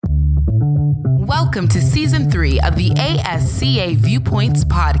Welcome to Season 3 of the ASCA Viewpoints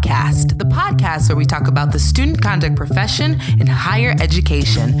podcast, the podcast where we talk about the student conduct profession in higher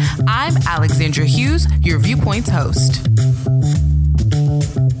education. I'm Alexandra Hughes, your Viewpoints host.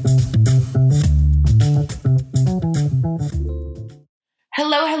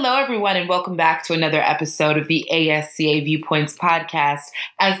 Hello, everyone, and welcome back to another episode of the ASCA Viewpoints podcast.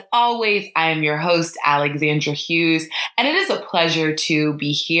 As always, I am your host, Alexandra Hughes, and it is a pleasure to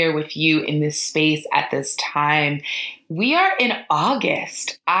be here with you in this space at this time. We are in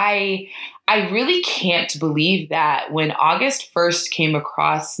August. I really can't believe that when August 1st came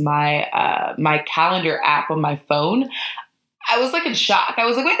across my my calendar app on my phone, I was like in shock. I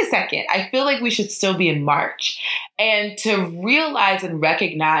was like, wait a second, I feel like we should still be in March. And to realize and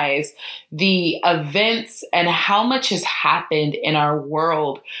recognize the events and how much has happened in our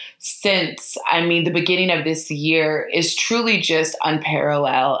world since, the beginning of this year is truly just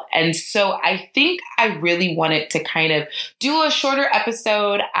unparalleled. And so I think I really wanted to kind of do a shorter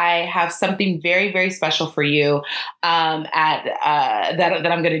episode. I have something very, very special for you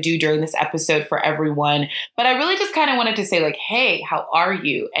that I'm going to do during this episode for everyone. But I really just kind of wanted to say, like, hey, how are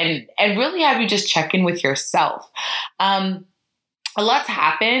you? And really have you just check in with yourself. A lot's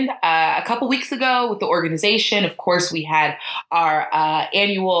happened. A couple weeks ago with the organization, of course, we had our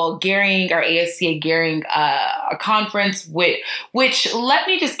annual Gehring, our ASCA Gehring conference, which let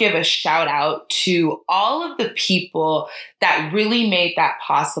me just give a shout out to all of the people that really made that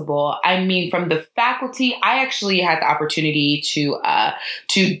possible. I mean, from the faculty, I actually had the opportunity to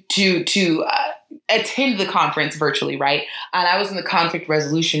attend the conference virtually, right? And I was in the conflict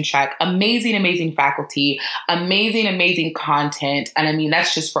resolution track. Amazing faculty, amazing content. And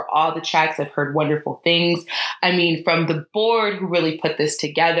that's just for all the tracks. I've heard wonderful things. From the board who really put this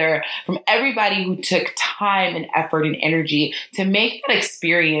together, from everybody who took time and effort and energy to make that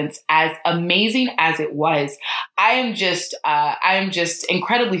experience as amazing as it was. I am just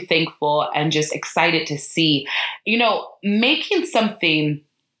incredibly thankful and just excited to see, making something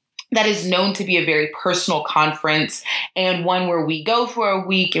that is known to be a very personal conference and one where we go for a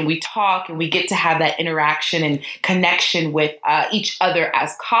week and we talk and we get to have that interaction and connection with each other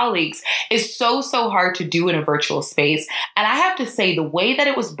as colleagues is so hard to do in a virtual space. And I have to say, the way that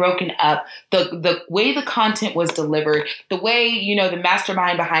it was broken up, the way the content was delivered, the way, the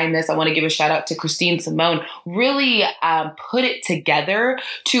mastermind behind this, I want to give a shout out to Christine Simone, really put it together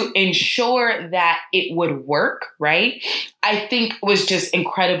to ensure that it would work, right? I think was just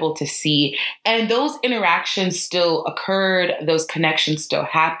incredible to see. And those interactions still occurred. Those connections still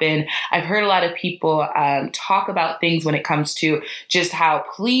happen. I've heard a lot of people talk about things when it comes to just how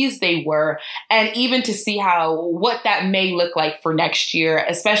pleased they were, and even to see what that may look like for next year,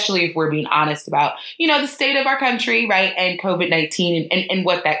 especially if we're being honest about, the state of our country, right? And COVID-19 and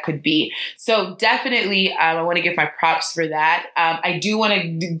what that could be. So definitely, I want to give my props for that. I do want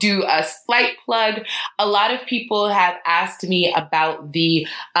to do a slight plug. A lot of people have asked me about the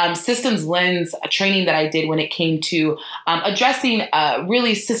systems lens training that I did when it came to addressing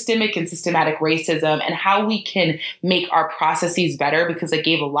really systemic and systematic racism and how we can make our processes better, because I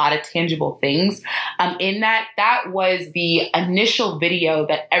gave a lot of tangible things in that. That was the initial video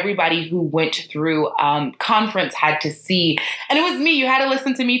that everybody who went through conference had to see. And it was me. You had to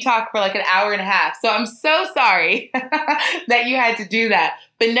listen to me talk for like an hour and a half. So I'm so sorry that you had to do that.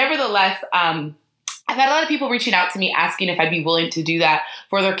 But nevertheless, I've had a lot of people reaching out to me asking if I'd be willing to do that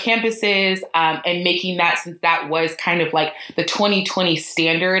for their campuses and making that, since that was kind of like the 2020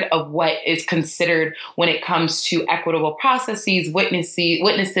 standard of what is considered when it comes to equitable processes, witnesses,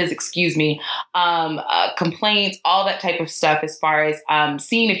 complaints, all that type of stuff, as far as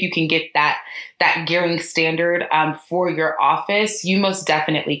seeing if you can get that Gehring standard for your office. You most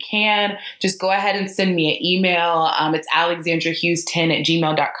definitely can. Just go ahead and send me an email. It's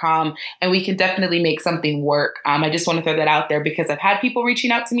alexandrahughes10@gmail.com, and we can definitely make something work. I just want to throw that out there because I've had people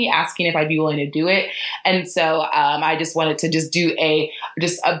reaching out to me asking if I'd be willing to do it. And so I just wanted to just do a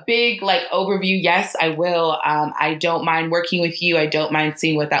big overview. Yes, I will. I don't mind working with you. I don't mind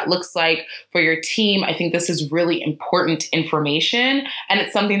seeing what that looks like for your team. I think this is really important information, and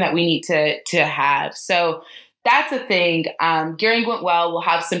it's something that we need to have. So that's a thing. Gehring went well. We'll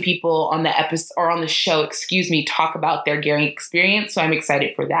have some people on the episode or on the show, talk about their Gehring experience. So I'm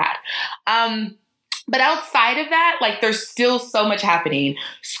excited for that. But outside of that, like there's still so much happening.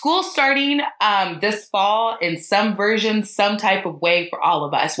 School starting this fall in some version, some type of way for all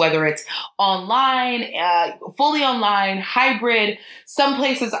of us, whether it's online, fully online, hybrid. Some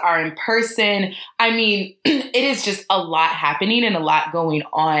places are in person. I mean, it is just a lot happening and a lot going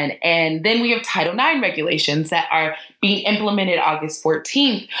on. And then we have Title IX regulations that are being implemented August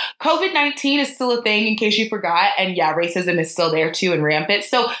 14th. COVID-19 is still a thing, in case you forgot. And yeah, racism is still there too and rampant.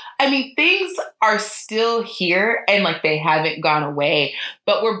 So, I mean, things are still here and like they haven't gone away,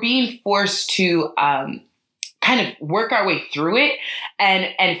 but we're being forced to kind of work our way through it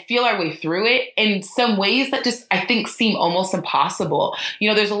and feel our way through it in some ways that just, I think, seem almost impossible. You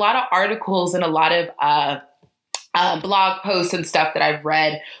know, there's a lot of articles and a lot of blog posts and stuff that I've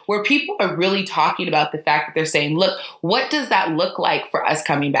read where people are really talking about the fact that they're saying, look, what does that look like for us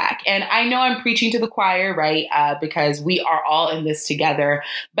coming back? And I know I'm preaching to the choir, right? Because we are all in this together.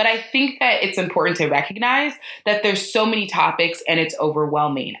 But I think that it's important to recognize that there's so many topics and it's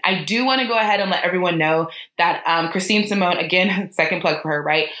overwhelming. I do want to go ahead and let everyone know that Christine Simone, again, second plug for her,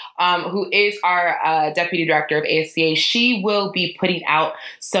 right? Who is our deputy director of ASCA, she will be putting out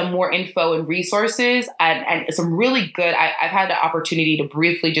some more info and resources and some really good. I've had the opportunity to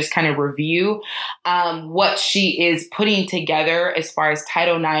briefly just kind of review what she is putting together as far as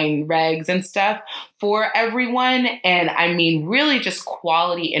Title IX regs and stuff for everyone. And I mean, really just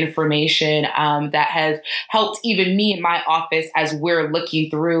quality information that has helped even me in my office as we're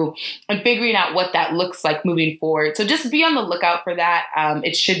looking through and figuring out what that looks like moving forward. So just be on the lookout for that.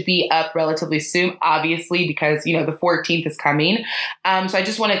 It should be up relatively soon, obviously, because, you know, the 14th is coming. So I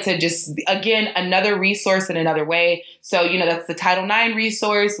just wanted to just, again, another resource in another way. So, you know, that's the Title IX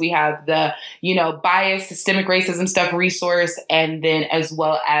resource. We have the, you know, bias, systemic racism stuff resource. And then as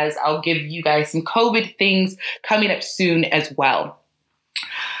well as I'll give you guys some COVID things coming up soon as well.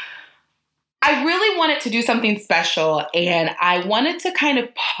 I really wanted to do something special, and I wanted to kind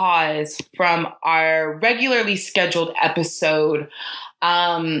of pause from our regularly scheduled episode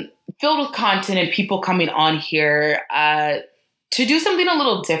filled with content and people coming on here to do something a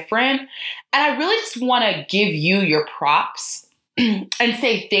little different. And I really just want to give you your props and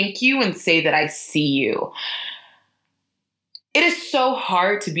say thank you and say that I see you. It is so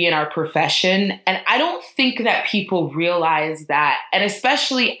hard to be in our profession, and I don't think that people realize that, and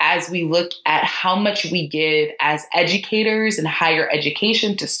especially as we look at how much we give as educators in higher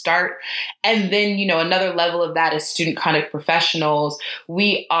education to start, and then, you know, another level of that is student conduct professionals.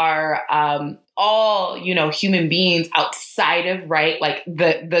 We are all, you know, human beings outside of, right, like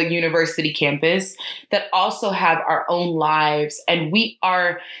the university campus that also have our own lives. And we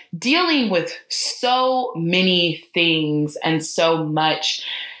are dealing with so many things and so much.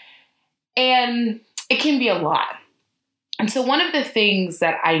 And it can be a lot. And so one of the things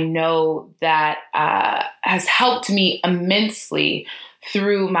that I know that has helped me immensely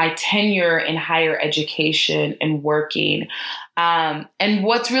through my tenure in higher education and working, and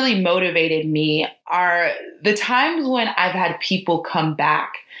what's really motivated me are the times when I've had people come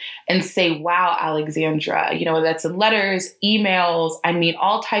back and say, wow, Alexandra, you know, that's in letters, emails, I mean,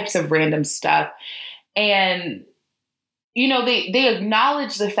 all types of random stuff. And, you know, they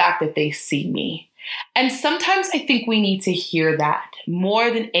acknowledge the fact that they see me. And sometimes I think we need to hear that more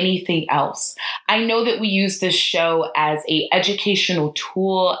than anything else. I know that we use this show as an educational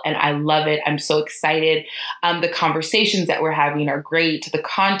tool, and I love it. I'm so excited. The conversations that we're having are great. The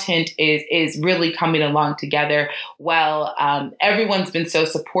content is really coming along together well. Everyone's been so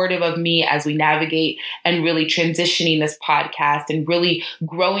supportive of me as we navigate and really transitioning this podcast and really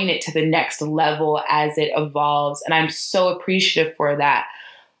growing it to the next level as it evolves. And I'm so appreciative for that.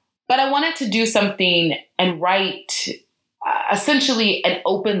 But I wanted to do something and write essentially an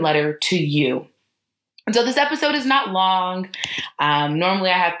open letter to you. And so this episode is not long.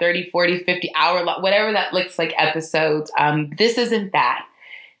 Normally I have 30, 40, 50 hour, whatever that looks like episodes. This isn't that.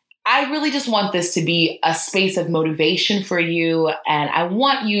 I really just want this to be a space of motivation for you. And I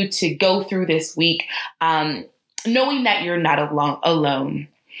want you to go through this week knowing that you're not alone.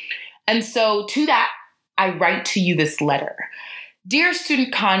 And so to that, I write to you this letter. Dear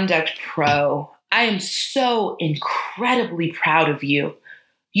Student Conduct Pro, I am so incredibly proud of you.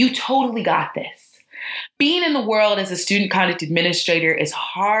 You totally got this. Being in the world as a student conduct administrator is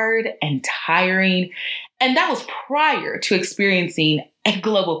hard and tiring, and that was prior to experiencing a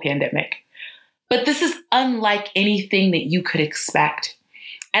global pandemic. But this is unlike anything that you could expect.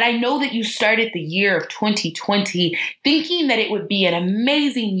 And I know that you started the year of 2020 thinking that it would be an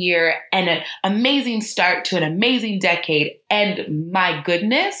amazing year and an amazing start to an amazing decade. And my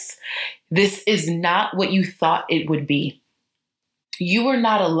goodness, this is not what you thought it would be. You are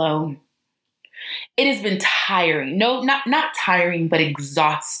not alone. It has been tiring. No, not tiring, but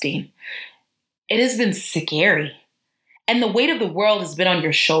exhausting. It has been scary. And the weight of the world has been on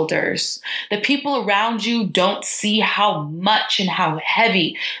your shoulders. The people around you don't see how much and how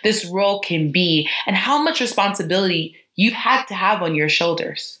heavy this role can be and how much responsibility you've had to have on your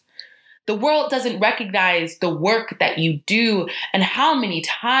shoulders. The world doesn't recognize the work that you do, and how many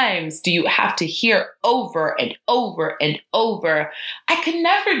times do you have to hear over and over and over, I could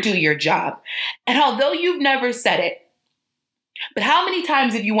never do your job. And although you've never said it, but how many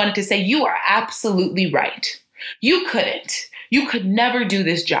times have you wanted to say, you are absolutely right? You couldn't. You could never do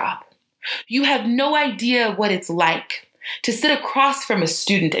this job. You have no idea what it's like to sit across from a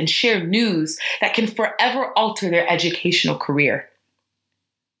student and share news that can forever alter their educational career.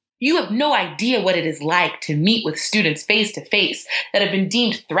 You have no idea what it is like to meet with students face to face that have been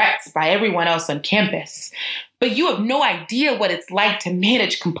deemed threats by everyone else on campus. But you have no idea what it's like to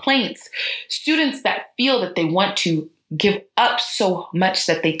manage complaints, students that feel that they want to give up so much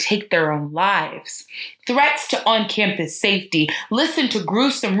that they take their own lives, threats to on-campus safety, listen to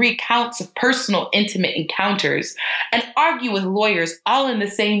gruesome recounts of personal intimate encounters, and argue with lawyers all in the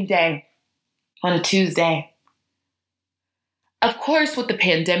same day on a Tuesday. Of course, with the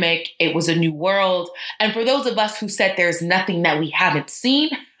pandemic, it was a new world. And for those of us who said there's nothing that we haven't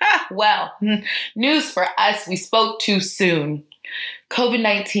seen, well, news for us, we spoke too soon.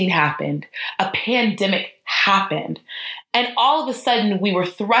 COVID-19 happened. A pandemic happened. And all of a sudden, we were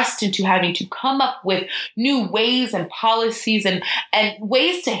thrust into having to come up with new ways and policies and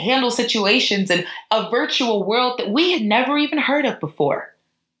ways to handle situations in a virtual world that we had never even heard of before.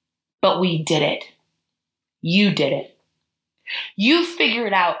 But we did it. You did it. You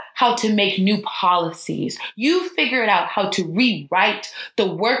figured out how to make new policies. You figured out how to rewrite the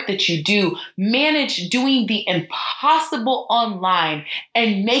work that you do, manage doing the impossible online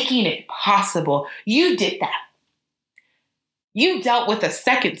and making it possible. You did that. You dealt with a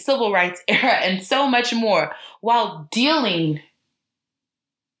second civil rights era and so much more while dealing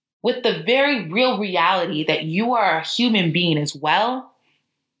with the very real reality that you are a human being as well.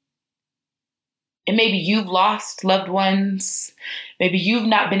 And maybe you've lost loved ones. Maybe you've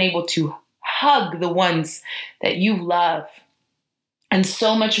not been able to hug the ones that you love. And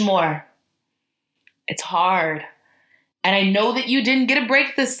so much more. It's hard. And I know that you didn't get a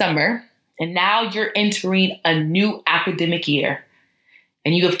break this summer. And now you're entering a new academic year.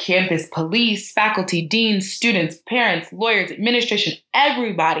 And you have campus police, faculty, deans, students, parents, lawyers, administration,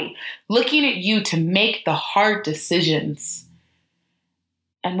 everybody looking at you to make the hard decisions.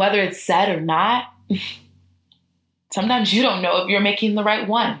 And whether it's said or not, sometimes you don't know if you're making the right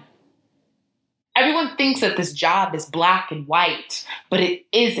one. Everyone thinks that this job is black and white, but it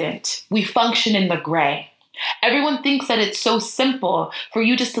isn't. We function in the gray. Everyone thinks that it's so simple for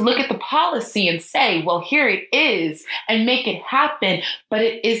you just to look at the policy and say, well, here it is, and make it happen. But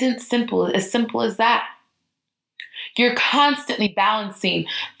it isn't simple as that. You're constantly balancing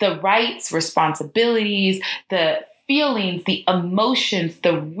the rights, responsibilities, the feelings, the emotions,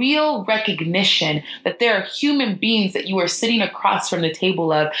 the real recognition that there are human beings that you are sitting across from the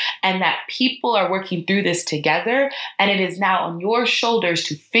table of, and that people are working through this together, and it is now on your shoulders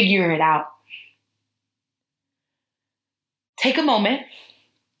to figure it out. Take a moment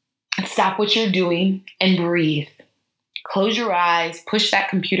and stop what you're doing and breathe. Close your eyes, push that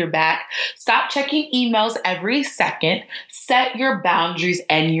computer back, stop checking emails every second, set your boundaries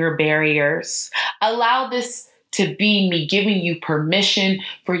and your barriers. Allow this to be me giving you permission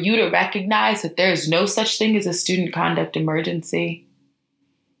for you to recognize that there is no such thing as a student conduct emergency.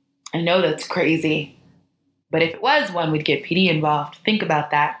 I know that's crazy, but if it was one, we'd get PD involved. Think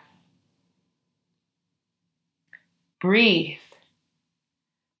about that. Breathe.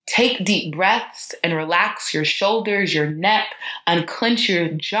 Take deep breaths and relax your shoulders, your neck, unclench your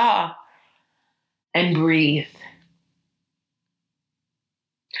jaw, and breathe.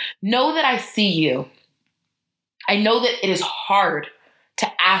 Know that I see you. I know that it is hard to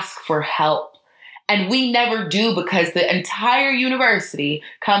ask for help, and we never do because the entire university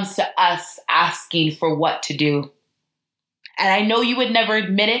comes to us asking for what to do. And I know you would never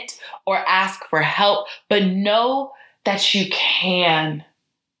admit it or ask for help, but know that you can.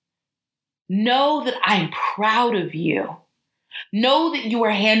 Know that I'm proud of you. Know that you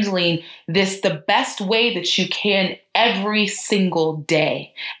are handling this the best way that you can every single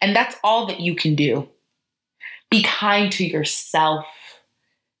day. And that's all that you can do. Be kind to yourself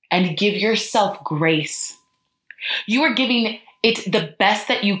and give yourself grace. You are giving it the best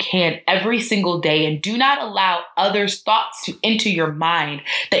that you can every single day, and do not allow others' thoughts to enter your mind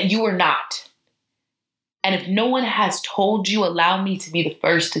that you are not. And if no one has told you, allow me to be the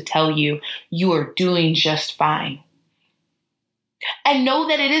first to tell you, you are doing just fine. And know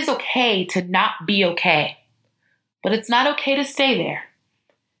that it is okay to not be okay, but it's not okay to stay there.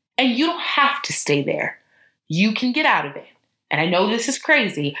 And you don't have to stay there. You can get out of it. And I know this is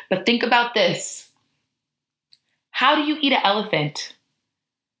crazy, but think about this. How do you eat an elephant?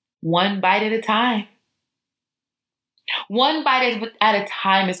 One bite at a time. One bite at a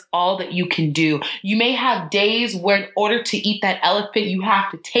time is all that you can do. You may have days where in order to eat that elephant, you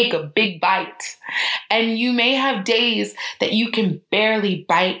have to take a big bite. And you may have days that you can barely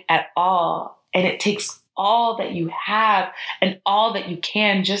bite at all. And it takes all that you have and all that you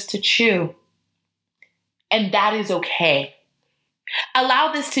can just to chew. And that is okay.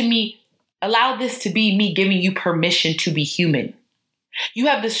 Allow this to be me giving you permission to be human. You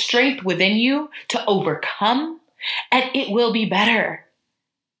have the strength within you to overcome, and it will be better.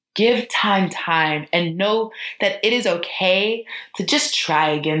 Give time, and know that it is okay to just try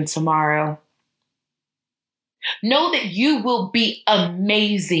again tomorrow. Know that you will be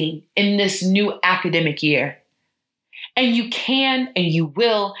amazing in this new academic year. And you can and you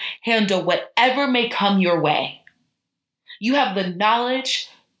will handle whatever may come your way. You have the knowledge,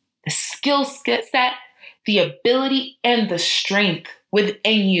 the skill set, the ability, and the strength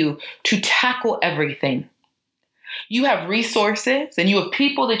within you to tackle everything. You have resources and you have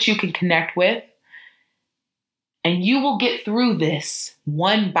people that you can connect with. And you will get through this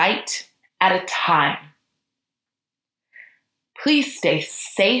one bite at a time. Please stay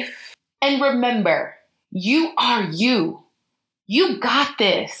safe. And remember, you are you. You got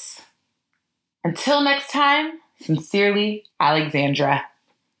this. Until next time, sincerely, Alexandra.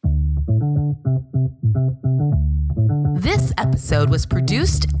 This episode was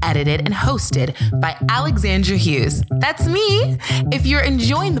produced, edited, and hosted by Alexandra Hughes. That's me. If you're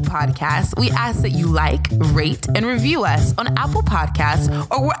enjoying the podcast, we ask that you like, rate, and review us on Apple Podcasts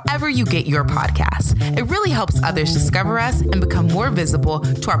or wherever you get your podcasts. It really helps others discover us and become more visible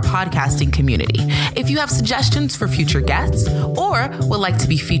to our podcasting community. If you have suggestions for future guests or would like to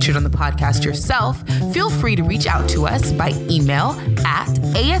be featured on the podcast yourself, feel free to reach out to us by email at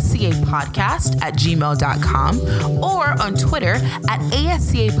ascapodcast@gmail.com or on Twitter at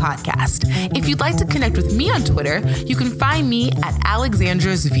ASCA Podcast. If you'd like to connect with me on Twitter, you can find me at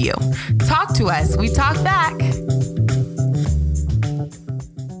Alexandra's View. Talk to us. We talk back.